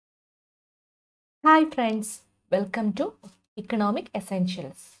Hi friends, welcome to Economic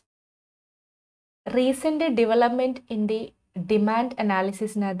Essentials. Recent development in the demand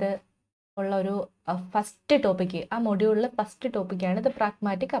analysis ഉള്ള ഒരു first topic ആ മൊഡ്യൂളിലെ first ടോപ്പിക്കാണ് the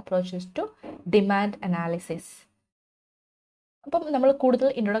pragmatic approaches to demand analysis. അപ്പം നമ്മൾ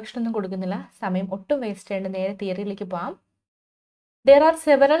കൂടുതൽ ഇൻട്രൊഡക്ഷൻ ഒന്നും കൊടുക്കുന്നില്ല, സമയം ഒട്ടും വേസ്റ്റ് ചെയ്യേണ്ട, നേരെ തിയറിയിലേക്ക് പോകാം. There are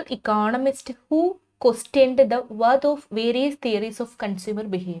several economists who questioned the worth of various theories of consumer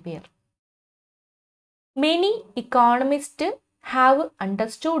behavior. Many economists have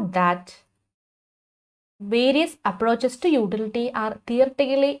understood that various approaches to utility are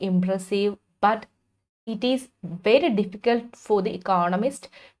theoretically impressive, but it is very difficult for the economist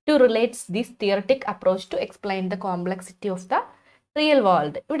to relate this theoretic approach to explain the complexity of the real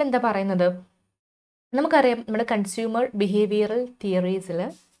world. ഇവിടെ എന്താ പറയുന്നത്? നമുക്കറിയാം, നമ്മുടെ consumer behavioural തിയറീസിൽ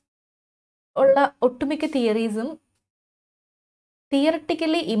ഉള്ള ഒട്ടുമിക്ക തിയറീസും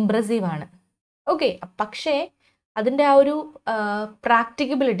theoretically impressive ആണ്. Okay, പക്ഷേ അതിൻ്റെ ആ ഒരു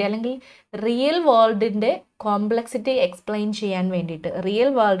പ്രാക്ടിക്കബിലിറ്റി അല്ലെങ്കിൽ റിയൽ വേൾഡിൻ്റെ കോംപ്ലക്സിറ്റി എക്സ്പ്ലെയിൻ ചെയ്യാൻ വേണ്ടിയിട്ട്, റിയൽ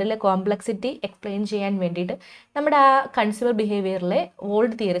വേൾഡിലെ കോംപ്ലക്സിറ്റി എക്സ്പ്ലെയിൻ ചെയ്യാൻ വേണ്ടിയിട്ട് നമ്മുടെ ആ കൺസ്യൂമർ ബിഹേവിയറിലെ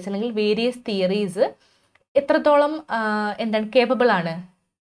ഓൾഡ് തിയറീസ് അല്ലെങ്കിൽ വേരിയസ് തിയറീസ് എത്രത്തോളം കേപ്പബിൾ ആണ്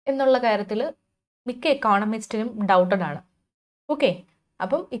എന്നുള്ള കാര്യത്തിൽ മിക്ക എക്കോണമിസ്റ്റിനും ഡൗട്ടഡ് ആണ്. ഓക്കെ,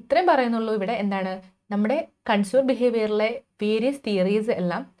 അപ്പം ഇത്രയും പറയുന്നുള്ളൂ. ഇവിടെ നമ്മുടെ കൺസ്യൂമർ ബിഹേവിയറിലെ വേരിയസ് തിയറീസ്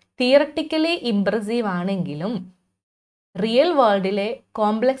എല്ലാം തിയററ്റിക്കലി ഇംപ്രസീവ് ആണെങ്കിലും റിയൽ വേൾഡിലെ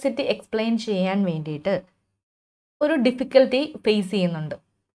കോംപ്ലക്സിറ്റി എക്സ്പ്ലെയിൻ ചെയ്യാൻ വേണ്ടിയിട്ട് ഒരു ഡിഫിക്കൽട്ടി ഫേസ് ചെയ്യുന്നുണ്ട്.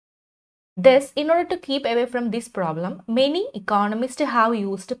 Thus, in order to keep away from this problem, many economists have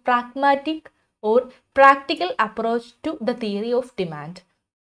used pragmatic or practical approach to the theory of demand.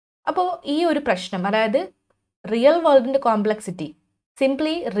 അപ്പോൾ ഈ ഒരു പ്രശ്നം, അതായത് real വേൾഡിൻ്റെ complexity,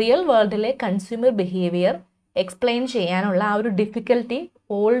 simply real വേൾഡിലെ consumer behaviour explain ചെയ്യാനുള്ള ആ ഒരു difficulty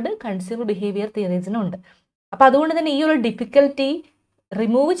old consumer behaviour തിയറീസിനുണ്ട്. അപ്പോൾ അതുകൊണ്ട് തന്നെ ഈ ഒരു ഡിഫിക്കൽട്ടി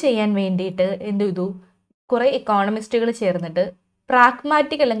റിമൂവ് ചെയ്യാൻ വേണ്ടിയിട്ട് എന്ത് ചെയ്തു, കുറേ എക്കോണമിസ്റ്റുകൾ ചേർന്നിട്ട്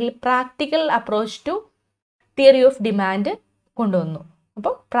പ്രാഗ്മാറ്റിക് അല്ലെങ്കിൽ practical approach to theory of demand കൊണ്ടുവന്നു.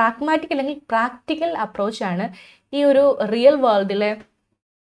 അപ്പോൾ പ്രാഗ്മാറ്റിക് അല്ലെങ്കിൽ പ്രാക്ടിക്കൽ അപ്രോച്ചാണ് ഈ ഒരു റിയൽ വേൾഡിലെ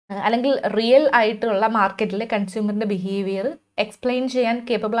അല്ലെങ്കിൽ റിയൽ ആയിട്ടുള്ള മാർക്കറ്റിലെ കൺസ്യൂമറിൻ്റെ ബിഹേവിയർ എക്സ്പ്ലെയിൻ ചെയ്യാൻ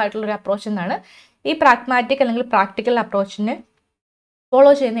കേപ്പബിൾ ആയിട്ടുള്ളൊരു അപ്രോച്ച് എന്നാണ് ഈ പ്രാഗ്മാറ്റിക് അല്ലെങ്കിൽ പ്രാക്ടിക്കൽ അപ്രോച്ചിനെ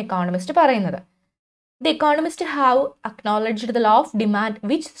ഫോളോ ചെയ്യുന്ന എക്കോണമിസ്റ്റ് പറയുന്നത്. The economists have acknowledged the law of demand,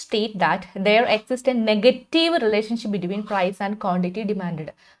 which state that there exists a negative relationship between price and quantity demanded.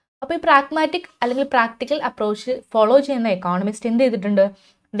 അപ്പോൾ ഈ പ്രാഗ്മാറ്റിക് അല്ലെങ്കിൽ പ്രാക്ടിക്കൽ അപ്രോച്ച് ഫോളോ ചെയ്യുന്ന എക്കോണമിസ്റ്റ് എന്ത് ചെയ്തിട്ടുണ്ട്?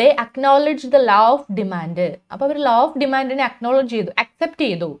 ദേ acknowledge the law of demand. അപ്പോൾ അവർ law of ഡിമാൻഡിനെ acknowledge ചെയ്തു, accept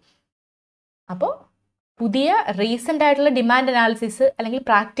ചെയ്തു. അപ്പോൾ പുതിയ റീസെൻ്റ് ആയിട്ടുള്ള ഡിമാൻഡ് അനാലിസിസ് അല്ലെങ്കിൽ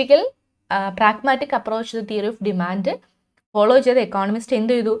pragmatic approach the theory of demand follow ചെയ്ത എക്കോണമിസ്റ്റ്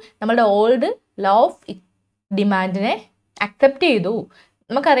എന്ത് ചെയ്തു? നമ്മുടെ ഓൾഡ് ലോ ഓഫ് ഡിമാൻഡിനെ അക്സെപ്റ്റ് ചെയ്തു.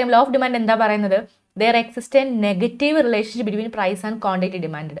 നമുക്കറിയാം ലോ ഓഫ് ഡിമാൻഡ് എന്താ പറയുന്നത്? There exist A negative relationship between price and quantity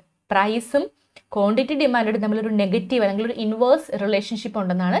demand. പ്രൈസും ക്വാണ്ടിറ്റി ഡിമാൻഡും തമ്മിലൊരു നെഗറ്റീവ് അല്ലെങ്കിൽ ഒരു ഇൻവേഴ്സ് റിലേഷൻഷിപ്പ്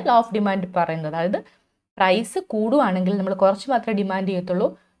ഉണ്ടെന്നാണ് ലോ ഓഫ് ഡിമാൻഡ് പറയുന്നത്. അതായത് പ്രൈസ് കൂടുവാണെങ്കിൽ നമ്മൾ കുറച്ച് മാത്രമേ ഡിമാൻഡ് ചെയ്യത്തുള്ളൂ,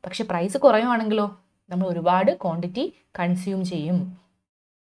 പക്ഷെ പ്രൈസ് കുറയുവാണെങ്കിലോ നമ്മൾ ഒരുപാട് ക്വാണ്ടിറ്റി കൺസ്യൂം ചെയ്യും.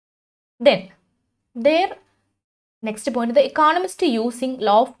 Then, their next point, the economist using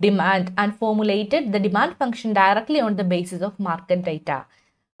law of demand and formulated the demand function directly on the basis of market data.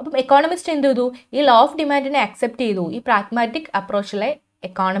 അപ്പം എക്കോണമിസ്റ്റ് എന്ത് ചെയ്തു? ഈ ലോ ഓഫ് ഡിമാൻഡിനെ അക്സെപ്റ്റ് ചെയ്തു. ഈ pragmatic അപ്രോച്ചിലെ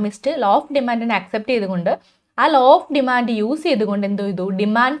economist law of ഡിമാൻഡിനെ accept ചെയ്തുകൊണ്ട് ആ law of demand use ചെയ്തുകൊണ്ട് എന്ത് ചെയ്തു?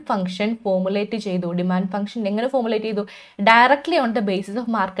 ഡിമാൻഡ് ഫംഗ്ഷൻ ഫോർമുലേറ്റ് ചെയ്തു. ഡിമാൻഡ് ഫംഗ്ഷൻ എങ്ങനെ ഫോർമുലേറ്റ് ചെയ്തു? Directly on the basis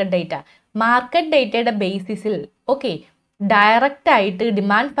of market data. Market ഡേറ്റയുടെ ബേസിസിൽ ഡയറക്റ്റ് ആയിട്ട്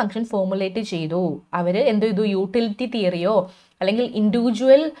ഡിമാൻഡ് ഫംഗ്ഷൻ ഫോർമുലേറ്റ് ചെയ്തു. അവർ എന്ത് ചെയ്തു? യൂട്ടിലിറ്റി തിയറിയോ അല്ലെങ്കിൽ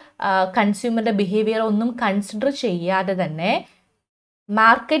ഇൻഡിവിജ്വൽ കൺസ്യൂമറിൻ്റെ ബിഹേവിയറോ ഒന്നും കൺസിഡർ ചെയ്യാതെ തന്നെ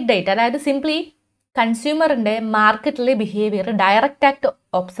മാർക്കറ്റ് ഡേറ്റ, അതായത് സിംപ്ലി കൺസ്യൂമറിൻ്റെ മാർക്കറ്റിലെ ബിഹേവിയർ ഡയറക്റ്റ് ആയിട്ട്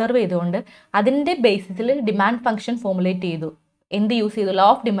ഒബ്സർവ് ചെയ്തുകൊണ്ട് അതിൻ്റെ ബേസിസിൽ ഡിമാൻഡ് ഫംഗ്ഷൻ ഫോർമുലേറ്റ് ചെയ്തു. എന്ത് യൂസ് ചെയ്തു? ലോ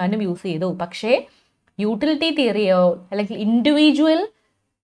ഓഫ് ഡിമാൻഡും യൂസ് ചെയ്തു. പക്ഷേ യൂട്ടിലിറ്റി തിയറിയോ അല്ലെങ്കിൽ ഇൻഡിവിജ്വൽ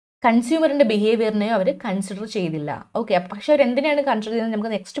കൺസ്യൂമറിൻ്റെ ബിഹേവിയറിനെയോ അവർ കൺസിഡർ ചെയ്തില്ല. ഓക്കെ, പക്ഷേ അവർ എന്തിനാണ് കൺസിഡർ ചെയ്യുന്നത്?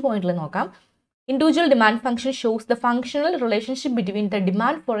 നമുക്ക് നെക്സ്റ്റ് പോയിന്റിൽ നോക്കാം. Individual demand function shows the functional relationship between the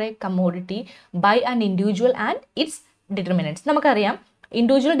demand for A commodity by an individual and it's ഡിറ്റർമിനൻറ്റ്സ്. നമുക്കറിയാം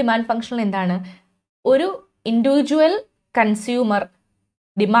ഇൻഡിവിജ്വൽ ഡിമാൻഡ് ഫംഗ്ഷൻ എന്താണ്? ഒരു ഇൻഡിവിജ്വൽ കൺസ്യൂമർ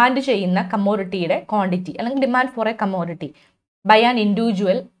ഡിമാൻഡ് ചെയ്യുന്ന കമ്മോഡിറ്റിയുടെ ക്വാണ്ടിറ്റി അല്ലെങ്കിൽ demand for A commodity by an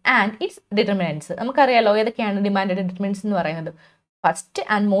individual and it's ഡിറ്റർമിനൻറ്റ്സ്. നമുക്കറിയാലോ ഏതൊക്കെയാണ് ഡിമാൻഡിൻ്റെ ഡിറ്റർമിനൻറ്റ്സ് എന്ന് പറയുന്നത്. First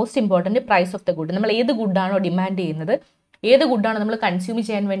and most important price of the good. നമ്മൾ ഏത് ഗുഡാണോ ഡിമാൻഡ് ചെയ്യുന്നത് ഏത് ഗുഡാണ് നമ്മൾ കൺസ്യൂം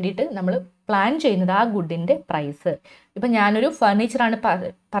ചെയ്യാൻ വേണ്ടിയിട്ട് നമ്മൾ പ്ലാൻ ചെയ്യുന്നത് ആ ഗുഡിൻ്റെ പ്രൈസ്. ഇപ്പം ഞാനൊരു ഫർണിച്ചറാണ്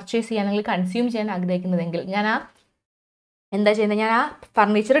പർച്ചേസ് ചെയ്യാൻ അല്ലെങ്കിൽ കൺസ്യൂം ചെയ്യാൻ ആഗ്രഹിക്കുന്നതെങ്കിൽ ഞാൻ എന്താ ചെയ്യുന്നത്, ഞാൻ ആ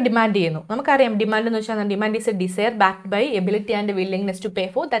ഫർണിച്ചർ ഡിമാൻഡ് ചെയ്യുന്നു. നമുക്കറിയാം ഡിമാൻഡ് എന്ന് വെച്ചാൽ demand is A desire backed by ability and willingness to pay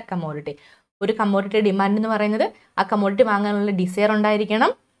for that commodity. ഒരു കമ്മോഡിറ്റി ഡിമാൻഡ് എന്ന് പറയുന്നത് ആ കമ്മോഡിറ്റി വാങ്ങാനുള്ള ഡിസയർ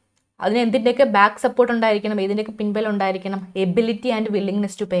ഉണ്ടായിരിക്കണം, അതിന് എന്തിൻ്റെയൊക്കെ ബാക്ക് സപ്പോർട്ട് ഉണ്ടായിരിക്കണം, ഇതിൻ്റെയൊക്കെ പിൻബലം ഉണ്ടായിരിക്കണം, ability and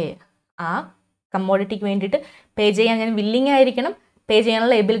willingness to pay. ആ കമ്മോഡിറ്റിക്ക് വേണ്ടിയിട്ട് പേ ചെയ്യാൻ ഞാൻ വില്ലിംഗ് ആയിരിക്കണം, പേ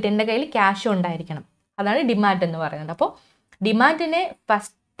ചെയ്യാനുള്ള എബിലിറ്റി, എൻ്റെ കയ്യിൽ ക്യാഷും ഉണ്ടായിരിക്കണം. അതാണ് ഡിമാൻഡ് എന്ന് പറയുന്നത്. അപ്പോൾ ഡിമാൻഡിനെ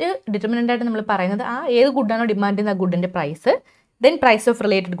ഫസ്റ്റ് ഡിറ്റർമിനൻ്റ് ആയിട്ട് നമ്മൾ പറയുന്നത് ആ ഏത് ഗുഡാണോ ഡിമാൻഡ് ചെയ്യുന്ന ആ ഗുഡിൻ്റെ price, then price of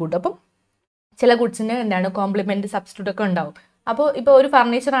related good. അപ്പം ചില ഗുഡ്സിന് എന്താണ് കോംപ്ലിമെൻറ്റ് സബ്സ്റ്റിറ്റ്യൂട്ട് ഒക്കെ ഉണ്ടാവും. അപ്പോൾ ഇപ്പോൾ ഒരു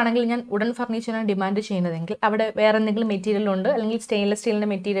ഫർണിച്ചർ ആണെങ്കിൽ ഞാൻ ഉടൻ ഫർണിച്ചറാണ് ഡിമാൻഡ് ചെയ്യുന്നതെങ്കിൽ അവിടെ വേറെ എന്തെങ്കിലും മെറ്റീരിയൽ ഉണ്ട്, അല്ലെങ്കിൽ സ്റ്റെയിൻലെസ് സ്റ്റീലിൻ്റെ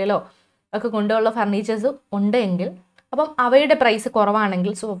മെറ്റീരിയലോ ഒക്കെ കൊണ്ടുള്ള ഫർണിച്ചേഴ്സ് ഉണ്ടെങ്കിൽ അപ്പം അവയുടെ പ്രൈസ്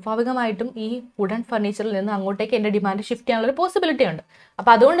കുറവാണെങ്കിൽ സ്വാഭാവികമായിട്ടും ഈ വുഡൻ ഫർണിച്ചറിൽ നിന്ന് അങ്ങോട്ടേക്ക് എൻ്റെ ഡിമാൻഡ് ഷിഫ്റ്റ് ചെയ്യാനുള്ളൊരു പോസിബിലിറ്റി ഉണ്ട്.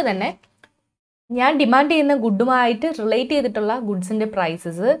 അപ്പോൾ അതുകൊണ്ട് തന്നെ ഞാൻ ഡിമാൻഡ് ചെയ്യുന്ന ഗുഡുമായിട്ട് റിലേറ്റ് ചെയ്തിട്ടുള്ള ഗുഡ്സിൻ്റെ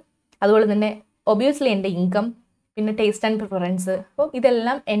പ്രൈസസ്, അതുപോലെ തന്നെ ഒബ്വിയസ്ലി എൻ്റെ ഇൻകം, പിന്നെ ടേസ്റ്റ് ആൻഡ് പ്രിഫറൻസ്, അപ്പോൾ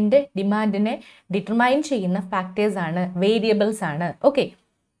ഇതെല്ലാം എൻ്റെ ഡിമാൻഡിനെ ഡിറ്റർമൈൻ ചെയ്യുന്ന ഫാക്ടേഴ്സാണ്, വേരിയബിൾസ് ആണ്. Okay,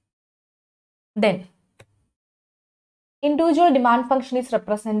 then individual demand function is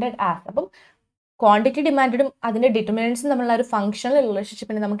represented as. അപ്പം ക്വാണ്ടിറ്റി ഡിമാൻഡും അതിൻ്റെ ഡിറ്റർമിനൻസും തമ്മിലുള്ള ഒരു ഫംഗ്ഷണൽ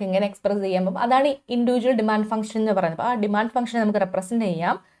റിലേഷൻഷിപ്പിനെ നമുക്ക് എങ്ങനെ എക്സ്പ്രസ് ചെയ്യാം, അപ്പം അതാണ് ഇൻഡിവിജ്വൽ ഡിമാൻഡ് ഫംഗ്ഷൻ എന്ന് പറയുന്നത്. അപ്പോൾ ആ ഡിമാൻഡ് ഫംഗ്ഷനെ നമുക്ക് റെപ്രസെൻറ്റ്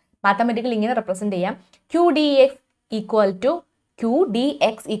ചെയ്യാം, മാത്തമെറ്റിക്കലി ഇങ്ങനെ റെപ്രസെൻറ്റ് ചെയ്യാം. Q D X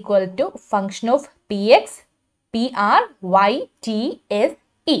equal to function of P X P R Y T S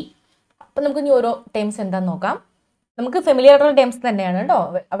E. അപ്പം നമുക്ക് ഇനി ഓരോ ടേംസ് എന്താണെന്ന് നോക്കാം. നമുക്ക് ഫെമിലിയർ ആയിട്ടുള്ള ടേംസ് തന്നെയാണ് കേട്ടോ.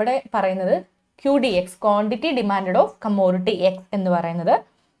 അവിടെ പറയുന്നത് Q D X quantity demand of commodity X എന്ന് പറയുന്നത്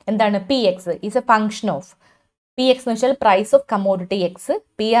എന്താണ്, P X is A function of, P X എന്ന് വെച്ചാൽ price of commodity X,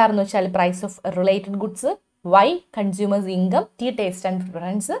 P R എന്ന് വെച്ചാൽ price of related goods, Y consumers income, T taste and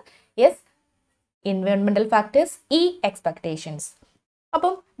preference, S എൻവയോൺമെന്റൽ factors, E expectations.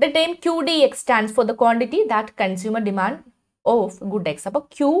 അപ്പം the term Q D X stands for the quantity that consumer demand of good X. അപ്പോൾ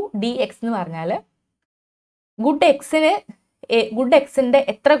Q D X എന്ന് പറഞ്ഞാൽ good എക്സിൻ്റെ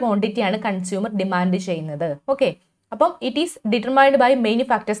എത്ര ക്വാണ്ടിറ്റിയാണ് consumer demand ചെയ്യുന്നത്. Okay, അപ്പം it is determined by many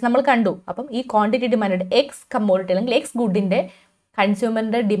factors നമ്മൾ കണ്ടു. അപ്പം ഈ ക്വാണ്ടിറ്റി ഡിമാൻഡ് എക്സ് കമ്മോഡിറ്റി അല്ലെങ്കിൽ എക്സ് ഗുഡിൻ്റെ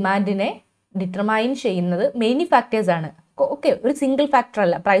കൺസ്യൂമറിൻ്റെ ഡിമാൻഡിനെ ഡിറ്റർമൈൻ ചെയ്യുന്നത് മെനി ഫാക്ടേഴ്സ് ആണ്. ഓക്കെ, ഒരു സിംഗിൾ ഫാക്ടർ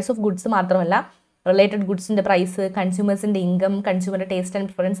അല്ല, പ്രൈസ് ഓഫ് ഗുഡ്സ് മാത്രമല്ല, related ഗുഡ്സിൻ്റെ price, കൺസ്യൂമേഴ്സിൻ്റെ income, കൺസ്യൂമറിൻ്റെ taste and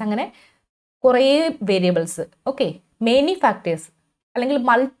preference, അങ്ങനെ കുറേ വേരിയബിൾസ്. ഓക്കെ, മെനി ഫാക്ടേഴ്സ് അല്ലെങ്കിൽ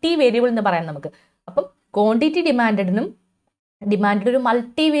മൾട്ടി വേരിയബിൾ എന്ന് പറയാം നമുക്ക്. അപ്പം ക്വാണ്ടിറ്റി ഡിമാൻഡിനും ഒരു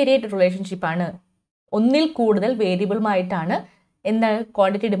മൾട്ടി വേരിയേറ്റ് റിലേഷൻഷിപ്പാണ്, ഒന്നിൽ കൂടുതൽ വേരിയബിളുമായിട്ടാണ് എന്താണ്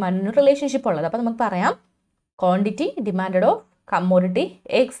ക്വാണ്ടിറ്റി ഡിമാൻഡിന് റിലേഷൻഷിപ്പ് ഉള്ളത്. അപ്പോൾ നമുക്ക് പറയാം quantity demand of commodity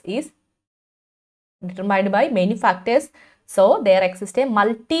X is determined by many factors, so there exist A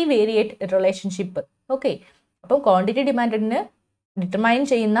multi variate relationship. Okay, അപ്പം ക്വാണ്ടിറ്റി ഡിമാൻഡിന് ഡിറ്റർമൈൻ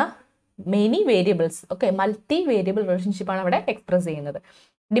ചെയ്യുന്ന many variables, okay, multi variable റിലേഷൻഷിപ്പാണ് അവിടെ എക്സ്പ്രസ് ചെയ്യുന്നത്.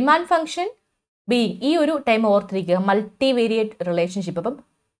 ഡിമാൻഡ് ഫംഗ്ഷൻ ബി, ഈ ഒരു ടൈം ഓർത്തിരിക്കുക, മൾട്ടി വേരിയേറ്റ് റിലേഷൻഷിപ്പ്. അപ്പം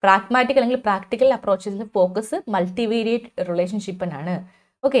pragmatic അല്ലെങ്കിൽ practical അപ്രോച്ചസിൽ focus multi variate റിലേഷൻഷിപ്പിനാണ്.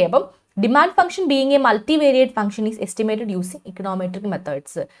 Okay, അപ്പം demand function being A multi variate function is estimated using econometric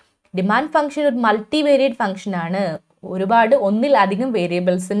methods. Demand function ഒരു multi variate function ആണ്, ഒരുപാട് ഒന്നിലധികം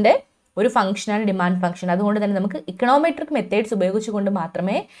വേരിയബിൾസിൻ്റെ ഒരു ഫംഗ്ഷനാണ് ഡിമാൻഡ് ഫംഗ്ഷൻ. അതുകൊണ്ട് തന്നെ നമുക്ക് ഇക്കണോമെട്രിക് മെത്തേഡ്സ് ഉപയോഗിച്ചുകൊണ്ട്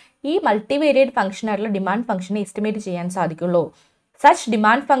മാത്രമേ ഈ മൾട്ടി വേരിയേറ്റ് ഫംഗ്ഷൻ ആയിട്ടുള്ള ഡിമാൻഡ് ഫംഗ്ഷനെ എസ്റ്റിമേറ്റ് ചെയ്യാൻ സാധിക്കുള്ളൂ. Such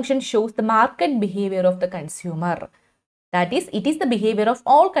demand function shows the market behavior of the consumer. That is, it is the behavior of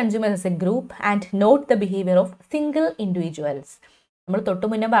all consumers as a group and not the behavior of single individuals. നമ്മൾ തൊട്ട്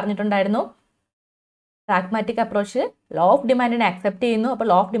മുന്നേ പറഞ്ഞിട്ടുണ്ടായിരുന്നു pragmatic approach law of ഡിമാൻഡിനെ accept ചെയ്യുന്നു. അപ്പോൾ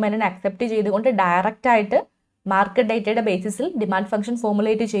law of ഡിമാൻഡിനെ accept ചെയ്തുകൊണ്ട് direct ആയിട്ട് market ഡേറ്റയുടെ ബേസിസിൽ demand function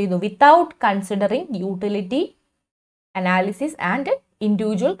formulate ചെയ്തു without considering utility analysis and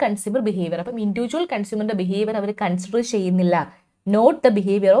individual consumer behaviour. അപ്പം ഇൻഡിവിജ്വൽ കൺസ്യൂമറിൻ്റെ ബിഹേവിയർ അവർ കൺസിഡർ ചെയ്യുന്നില്ല. Not the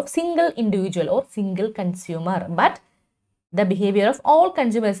behavior of single individual or single consumer, but the behavior of all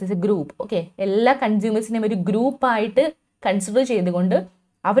consumers as a group. Okay, എല്ലാ കൺസ്യൂമേഴ്സിനെയും ഒരു ഗ്രൂപ്പായിട്ട് consider ചെയ്തുകൊണ്ട്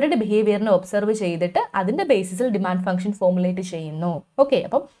അവരുടെ ബിഹേവിയറിനെ observe ചെയ്തിട്ട് അതിൻ്റെ ബേസിസിൽ demand function formulate ചെയ്യുന്നു. ഓക്കെ,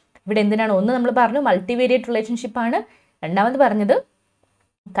 അപ്പം ഇവിടെ എന്തിനാണ്, ഒന്ന് നമ്മൾ പറഞ്ഞു മൾട്ടിവേരിയേറ്റ് റിലേഷൻഷിപ്പാണ്, രണ്ടാമത് പറഞ്ഞത്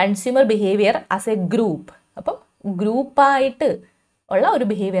consumer behaviour as A group. അപ്പം ഗ്രൂപ്പായിട്ട് ഉള്ള ഒരു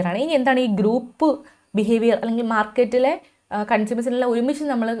ബിഹേവിയറാണ്. ഇനി എന്താണ് ഈ ഗ്രൂപ്പ് ബിഹേവിയർ അല്ലെങ്കിൽ മാർക്കറ്റിലെ കൺസ്യൂമേഴ്സിനെല്ലാം ഒരുമിച്ച്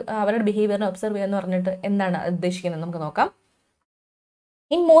നമ്മൾ അവരുടെ ബിഹേവിയറിനെ ഒബ്സർവ് ചെയ്യുക എന്ന് പറഞ്ഞിട്ട് എന്താണ് ഉദ്ദേശിക്കുന്നത് നമുക്ക് നോക്കാം.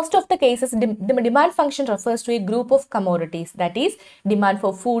 In most of the cases, the demand function refers to a group of commodities, that is, demand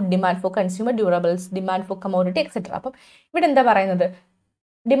for food, demand for consumer durables, demand for commodity, etc. അപ്പം ഇവിടെ എന്താ പറയുന്നത്,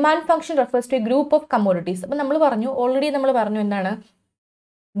 demand function refers to A group of commodities. അപ്പം already നമ്മൾ പറഞ്ഞു എന്താണ്,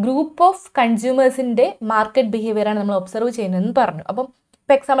 group of കൺസ്യൂമേഴ്സിൻ്റെ market ബിഹേവിയറാണ് നമ്മൾ observe ചെയ്യുന്നതെന്ന് പറഞ്ഞു. അപ്പം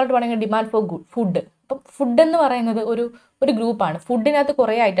ഇപ്പോൾ എക്സാമ്പിൾ ആയിട്ട് പറയുന്നത് ഡിമാൻഡ് ഫോർ ഫുഡ്. അപ്പം ഫുഡ് എന്ന് പറയുന്നത് ഒരു ഗ്രൂപ്പാണ്. ഫുഡിനകത്ത്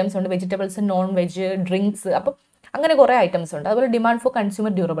കുറേ ഐറ്റംസ് ഉണ്ട്, വെജിറ്റബിൾസ്, നോൺ വെജ്, ഡ്രിങ്ക്സ്, അപ്പം അങ്ങനെ കുറേ ഐറ്റംസ് ഉണ്ട്. അതുപോലെ demand for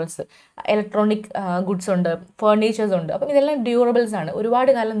consumer durables, electronic goods ഉണ്ട്, ഫർണിച്ചേഴ്സ് ഉണ്ട്. അപ്പം ഇതെല്ലാം ഡ്യൂറബിൾസ് ആണ്,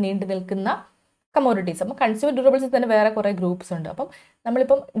 ഒരുപാട് കാലം നീണ്ടു നിൽക്കുന്ന കമ്മോഡിറ്റീസ്. അപ്പം കൺസ്യൂമർ ഡ്യൂറബിൾസിൽ തന്നെ വേറെ കുറേ ഗ്രൂപ്പ്സ് ഉണ്ട്. അപ്പം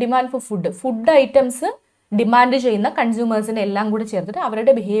നമ്മളിപ്പം demand for food items demand ചെയ്യുന്ന കൺസ്യൂമേഴ്സിനെ എല്ലാം കൂടി ചേർത്തിട്ട്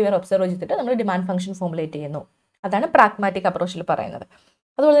അവരുടെ ബിഹേവിയർ ഒബ്സർവ് ചെയ്തിട്ട് നമ്മൾ ഡിമാൻഡ് ഫംഗ്ഷൻ ഫോമുലേറ്റ് ചെയ്യുന്നു. അതാണ് പ്രാഗ്മാറ്റിക് അപ്രോച്ചിൽ പറയുന്നത്.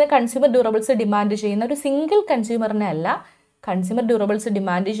 അതുപോലെ തന്നെ കൺസ്യൂമർ ഡ്യൂറബിൾസ് ഡിമാൻഡ് ചെയ്യുന്ന ഒരു സിംഗിൾ കൺസ്യൂമറിനെ അല്ല, കൺസ്യൂമർ ഡ്യൂറബിൾസ്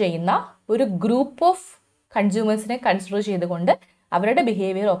ഡിമാൻഡ് ചെയ്യുന്ന ഒരു ഗ്രൂപ്പ് ഓഫ് കൺസ്യൂമേഴ്സിനെ കൺസിഡർ ചെയ്തുകൊണ്ട് അവരുടെ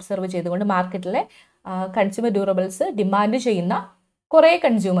ബിഹേവിയർ ഒബ്സർവ് ചെയ്തുകൊണ്ട് മാർക്കറ്റിലെ കൺസ്യൂമർ ഡ്യൂറബിൾസ് ഡിമാൻഡ് ചെയ്യുന്ന കുറേ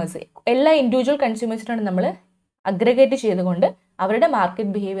കൺസ്യൂമേഴ്സ്, എല്ലാ ഇൻഡിവിജ്വൽ കൺസ്യൂമേഴ്സിനാണ് നമ്മൾ അഗ്രഗേറ്റ് ചെയ്തുകൊണ്ട് അവരുടെ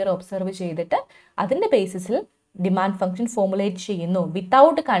മാർക്കറ്റ് ബിഹേവിയർ ഒബ്സർവ് ചെയ്തിട്ട് അതിൻ്റെ ബേസിസിൽ ഡിമാൻഡ് ഫംഗ്ഷൻ ഫോമുലേറ്റ് ചെയ്യുന്നു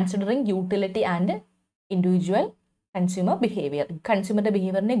without considering utility and individual consumer behaviour. കൺസ്യൂമറിൻ്റെ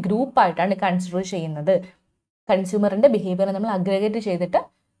ബിഹേവിയറിനെ ഗ്രൂപ്പായിട്ടാണ് consider ചെയ്യുന്നത്. കൺസ്യൂമറിൻ്റെ ബിഹേവിയർ നമ്മൾ അഗ്രഗേറ്റ് ചെയ്തിട്ട്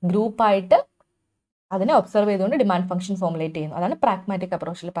ഗ്രൂപ്പായിട്ട് അതിനെ ഒബ്സർവ് ചെയ്തുകൊണ്ട് ഡിമാൻഡ് ഫംഗ്ഷൻ ഫോമുലേറ്റ് ചെയ്യുന്നു. അതാണ് പ്രാഗ്മാറ്റിക്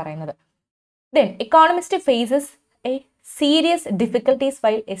അപ്രോച്ചിൽ പറയുന്നത്. Then economist faces A serious difficulties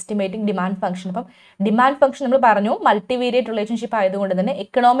while estimating demand function. അപ്പം ഡിമാൻഡ് ഫംഗ്ഷൻ നമ്മൾ പറഞ്ഞു മൾട്ടിവേരിയറ്റ് റിലേഷൻഷിപ്പ് ആയതുകൊണ്ട് തന്നെ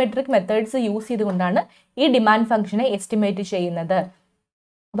എക്കണോമെട്രിക് മെത്തേഡ്സ് യൂസ് ചെയ്തുകൊണ്ടാണ് ഈ ഡിമാൻഡ് ഫംഗ്ഷനെ എസ്റ്റിമേറ്റ് ചെയ്യുന്നത്.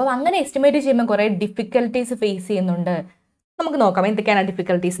 അപ്പം അങ്ങനെ എസ്റ്റിമേറ്റ് ചെയ്യുമ്പോൾ കുറേ ഡിഫിക്കൽട്ടീസ് ഫേസ് ചെയ്യുന്നുണ്ട്. നമുക്ക് നോക്കാം എന്തൊക്കെയാണ്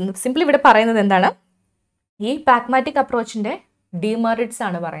ഡിഫിക്കൽട്ടീസ് എന്ന്. സിംപ്ലി ഇവിടെ പറയുന്നത് എന്താണ്, ഈ പ്രാഗ്മാറ്റിക് അപ്രോച്ചിൻ്റെ ഡിമെറിറ്റ്സ്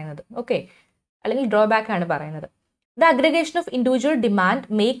ആണ് പറയുന്നത്, ഓക്കെ, അല്ലെങ്കിൽ ഡ്രോബാക്ക് ആണ് പറയുന്നത്. The aggregation of individual demand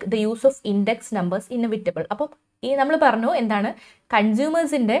make the use of index numbers inevitable. അപ്പം ഈ നമ്മൾ പറഞ്ഞു എന്താണ്,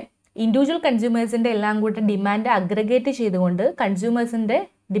 ഇൻഡിവിജ്വൽ കൺസ്യൂമേഴ്സിൻ്റെ എല്ലാം കൂടെ ഡിമാൻഡ് അഗ്രഗേറ്റ് ചെയ്തുകൊണ്ട് കൺസ്യൂമേഴ്സിൻ്റെ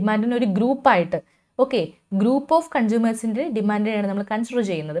ഡിമാൻഡിന് ഒരു ഗ്രൂപ്പായിട്ട്, ഓക്കെ, ഗ്രൂപ്പ് ഓഫ് കൺസ്യൂമേഴ്സിൻ്റെ ഡിമാൻഡിനെയാണ് നമ്മൾ കൺസിഡർ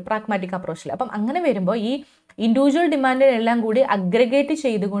ചെയ്യുന്നത് പ്രാഗ്മാറ്റിക് അപ്രോച്ചിൽ. അപ്പം അങ്ങനെ വരുമ്പോൾ ഈ ഇൻഡിവിജ്വൽ ഡിമാൻഡിനെല്ലാം കൂടി അഗ്രഗേറ്റ്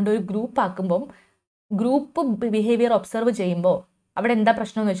ചെയ്തുകൊണ്ട് ഒരു ഗ്രൂപ്പ് ആക്കുമ്പം ഗ്രൂപ്പ് ബിഹേവിയർ ഒബ്സർവ് ചെയ്യുമ്പോൾ അവിടെ എന്താ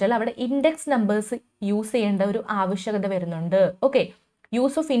പ്രശ്നം എന്ന് വെച്ചാൽ അവിടെ ഇൻഡെക്സ് നമ്പേഴ്സ് യൂസ് ചെയ്യേണ്ട ഒരു ആവശ്യകത വരുന്നുണ്ട്. Okay,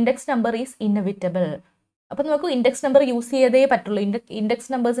 use of index number is inevitable. അപ്പം നമുക്ക് ഇൻഡെക്സ് നമ്പർ യൂസ് ചെയ്തേ പറ്റുള്ളൂ.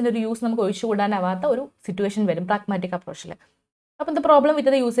 ഇൻഡെക്സ് നമ്പേഴ്സിൻ്റെ ഒരു യൂസ് നമുക്ക് ഒഴിച്ചുകൂടാനാവാത്ത ഒരു സിറ്റുവേഷൻ വരും പ്രാഗ്മാറ്റിക് അപ്രോച്ചിൽ. അപ്പം the problem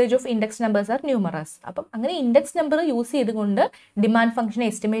with the usage of index numbers are numerous. അപ്പം അങ്ങനെ ഇൻഡെക്സ് നമ്പർ യൂസ് ചെയ്തുകൊണ്ട് ഡിമാൻഡ് ഫംഗ്ഷനെ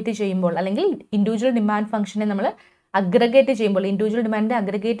എസ്റ്റിമേറ്റ് ചെയ്യുമ്പോൾ അല്ലെങ്കിൽ ഇൻഡിവിജ്വൽ ഡിമാൻഡ് ഫംഗ്ഷനെ നമ്മൾ അഗ്രഗേറ്റ് ചെയ്യുമ്പോൾ, ഇൻഡിവിജ്വൽ ഡിമാൻഡിനെ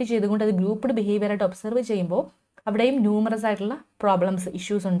അഗ്രഗേറ്റ് ചെയ്തുകൊണ്ട് അത് ഗ്രൂപ്പ്ഡ് ബിഹേവിയർ ആയിട്ട് ഒബ്സർവ് ചെയ്യുമ്പോൾ അവിടെയും ന്യൂമറസ് ആയിട്ടുള്ള പ്രോബ്ലംസ്,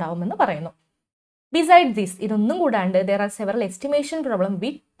 ഇഷ്യൂസ് ഉണ്ടാവുമെന്ന് പറയുന്നു. ബിസൈഡ് ദിസ്, ഇതൊന്നും കൂടാണ്ട് there are several estimation problem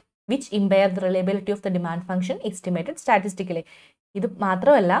which impair the reliability of the demand function estimated statistically. ഇത്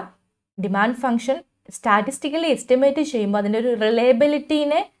മാത്രമല്ല, ഡിമാൻഡ് ഫംഗ്ഷൻ സ്റ്റാറ്റിസ്റ്റിക്കലി എസ്റ്റിമേറ്റ് ചെയ്യുമ്പോൾ അതിൻ്റെ ഒരു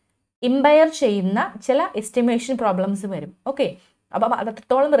റിലയബിലിറ്റീനെ ഇമ്പയർ ചെയ്യുന്ന ചില എസ്റ്റിമേഷൻ പ്രോബ്ലംസ് വരും. ഓക്കെ, അപ്പം അത്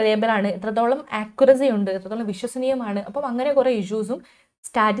എത്രത്തോളം റിലയബിൾ ആണ്, എത്രത്തോളം ആക്യുറസി ഉണ്ട്, എത്രത്തോളം വിശ്വസനീയമാണ്, അപ്പം അങ്ങനെ കുറേ ഇഷ്യൂസും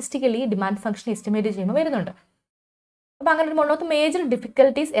സ്റ്റാറ്റിസ്റ്റിക്കലി ഡിമാൻഡ് ഫംഗ്ഷൻ എസ്റ്റിമേറ്റ് ചെയ്യുമ്പോൾ വരുന്നുണ്ട്. അപ്പോൾ അങ്ങനെ one of the major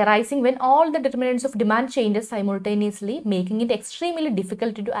difficulties arising when all the determinants of demand changes simultaneously, making it extremely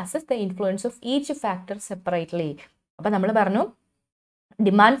difficult to assess the influence of each factor separately. അപ്പോൾ നമ്മൾ പറഞ്ഞു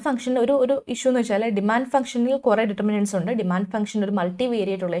ഡിമാൻഡ് ഫംഗ്ഷൻ ഒരു issue എന്ന് വെച്ചാൽ ഡിമാൻഡ് ഫംഗ്ഷനിൽ കുറേ ഡിറ്റർമിനൻസ് ഉണ്ട്. Demand function ഒരു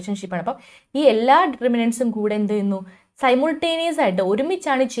മൾട്ടിവേരിയറ്റ് റിലേഷൻഷിപ്പാണ്. അപ്പം ഈ എല്ലാ ഡിറ്റർമിനൻസും കൂടെ എന്ത് ചെയ്യുന്നു, സൈമുൾട്ടേനിയസ് ആയിട്ട്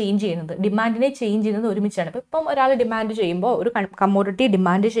ഒരുമിച്ചാണ് ചേഞ്ച് ചെയ്യുന്നത്. ഡിമാൻഡിനെ ചേഞ്ച് ചെയ്യുന്നത് ഒരുമിച്ചാണ്. ഇപ്പം ഒരാൾ ഡിമാൻഡ് ചെയ്യുമ്പോൾ, ഒരു കമ്മോഡിറ്റി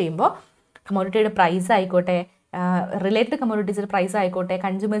ഡിമാൻഡ് ചെയ്യുമ്പോൾ കമ്മോഡിറ്റിയുടെ പ്രൈസ് ആയിക്കോട്ടെ, റിലേറ്റഡ് കമ്മോഡിറ്റീസിൻ്റെ പ്രൈസ് ആയിക്കോട്ടെ,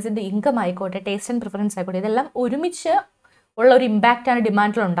 കൺസ്യൂമേഴ്സിൻ്റെ ഇൻകം ആയിക്കോട്ടെ, ടേസ്റ്റ് ആൻഡ് പ്രിഫറൻസ് ആയിക്കോട്ടെ, ഇതെല്ലാം ഒരുമിച്ച് ഉള്ള ഒരു ഇമ്പാക്റ്റാണ്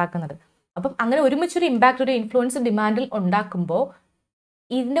ഡിമാൻഡിൽ ഉണ്ടാക്കുന്നത്. അപ്പം അങ്ങനെ ഒരുമിച്ചൊരു ഇമ്പാക്റ്റ്, ഒരു ഇൻഫ്ലുവൻസ് ഡിമാൻഡിൽ ഉണ്ടാക്കുമ്പോൾ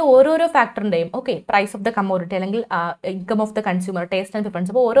ഇതിൻ്റെ ഓരോരോ ഫാക്ടറിൻ്റെയും, okay, price of the commodity അല്ലെങ്കിൽ income of the consumer, taste and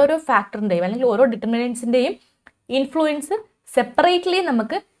preference, അപ്പോൾ ഓരോരോ ഫാക്ടറിൻ്റെയും അല്ലെങ്കിൽ ഓരോ ഡിറ്റർമിനൻസിൻ്റെയും ഇൻഫ്ലുവൻസ് സെപ്പറേറ്റ്ലി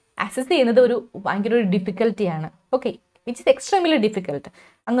നമുക്ക് അസസ് ചെയ്യുന്നത് ഭയങ്കര ഒരു ഡിഫിക്കൽറ്റിയാണ്. Okay, which is extremely difficult.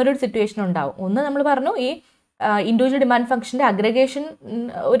 അങ്ങനെ ഒരു സിറ്റുവേഷൻ ഉണ്ടാവും. ഒന്ന് നമ്മൾ പറഞ്ഞു ഈ ഇൻഡിവിജ്വൽ ഡിമാൻഡ് ഫംഗ്ഷൻ്റെ അഗ്രഗേഷൻ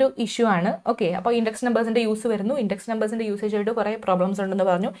ഒരു ഇഷ്യൂ ആണ്. ഓക്കെ, അപ്പോൾ ഇൻഡെക്സ് നമ്പേഴ്സിൻ്റെ യൂസ് വരുന്നു. ഇൻഡെക്സ് നമ്പേഴ്സിൻ്റെ യൂസേജ് ആയിട്ട് കുറേ പ്രോബ്ലംസ് ഉണ്ടെന്ന്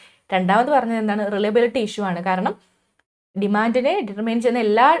പറഞ്ഞു. രണ്ടാമത് പറഞ്ഞത് എന്താണ്, റിലയബിലിറ്റി ഇഷ്യൂ ആണ്. കാരണം ഡിമാൻഡിനെ ഡിറ്റർമൈൻ ചെയ്യുന്ന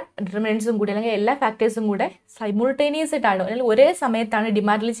എല്ലാ ഡിറ്റർമിനൻസും കൂടി അല്ലെങ്കിൽ എല്ലാ ഫാക്ടേഴ്സും കൂടെ സൈമുൾട്ടേനിയസ് ആയിട്ടാണ് അല്ലെങ്കിൽ ഒരേ സമയത്താണ്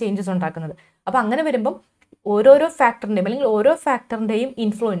ഡിമാൻഡിൽ ചേഞ്ചസ് ഉണ്ടാക്കുന്നത്. അപ്പോൾ അങ്ങനെ വരുമ്പം ഓരോരോ ഫാക്ടറിൻ്റെയും അല്ലെങ്കിൽ ഓരോ ഫാക്ടറിൻ്റെയും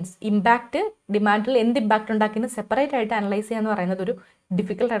ഇൻഫ്ലുവൻസ്, ഇമ്പാക്റ്റ്, ഡിമാൻഡിൽ എന്ത് ഇമ്പാക്റ്റ് ഉണ്ടാക്കുന്നത് സെപ്പറേറ്റ് ആയിട്ട് അനലൈസ് ചെയ്യുക എന്ന് പറയുന്നത് ഒരു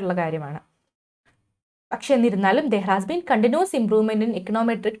ഡിഫിക്കൽട്ട് ആയിട്ടുള്ള കാര്യമാണ്. പക്ഷേ എന്നിരുന്നാലും there has been continuous improvement in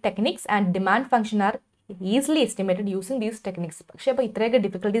econometric techniques and demand function are easily estimated using these techniques. പക്ഷേ അപ്പോൾ ഇത്രയൊക്കെ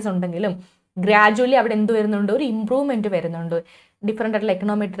ഡിഫിക്കൽട്ടീസ് ഉണ്ടെങ്കിലും ഗ്രാജുവലി അവിടെ എന്ത് വരുന്നുണ്ട്, ഒരു ഇമ്പ്രൂവ്മെൻറ്റ് വരുന്നുണ്ട്. ഡിഫറെൻ്റ് ആയിട്ടുള്ള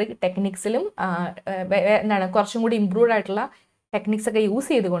എക്കണോമെട്രിക് ടെക്നിക്സിലും എന്താണ് കുറച്ചും കൂടി ഇമ്പ്രൂവ്ഡ് ആയിട്ടുള്ള ടെക്നിക്സ് ഒക്കെ യൂസ്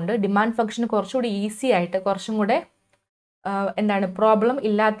ചെയ്തുകൊണ്ട് ഡിമാൻഡ് ഫംഗ്ഷൻ കുറച്ചുകൂടി ഈസി ആയിട്ട് കുറച്ചും കൂടെ എന്താണ് പ്രോബ്ലം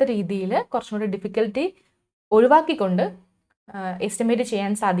ഇല്ലാത്ത രീതിയിൽ കുറച്ചും കൂടി ഡിഫിക്കൽറ്റി ഒഴിവാക്കിക്കൊണ്ട് എസ്റ്റിമേറ്റ്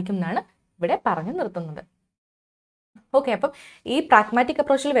ചെയ്യാൻ സാധിക്കും എന്നാണ് ഇവിടെ പറഞ്ഞു നിർത്തുന്നത്. ഓക്കെ, അപ്പം ഈ പ്രാഗ്മാറ്റിക്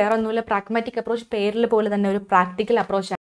അപ്രോച്ചിൽ വേറെ ഒന്നുമില്ല. പ്രാഗ്മാറ്റിക് അപ്രോച്ച് പേരിൽ പോലെ തന്നെ ഒരു പ്രാക്ടിക്കൽ അപ്രോച്ചാണ്.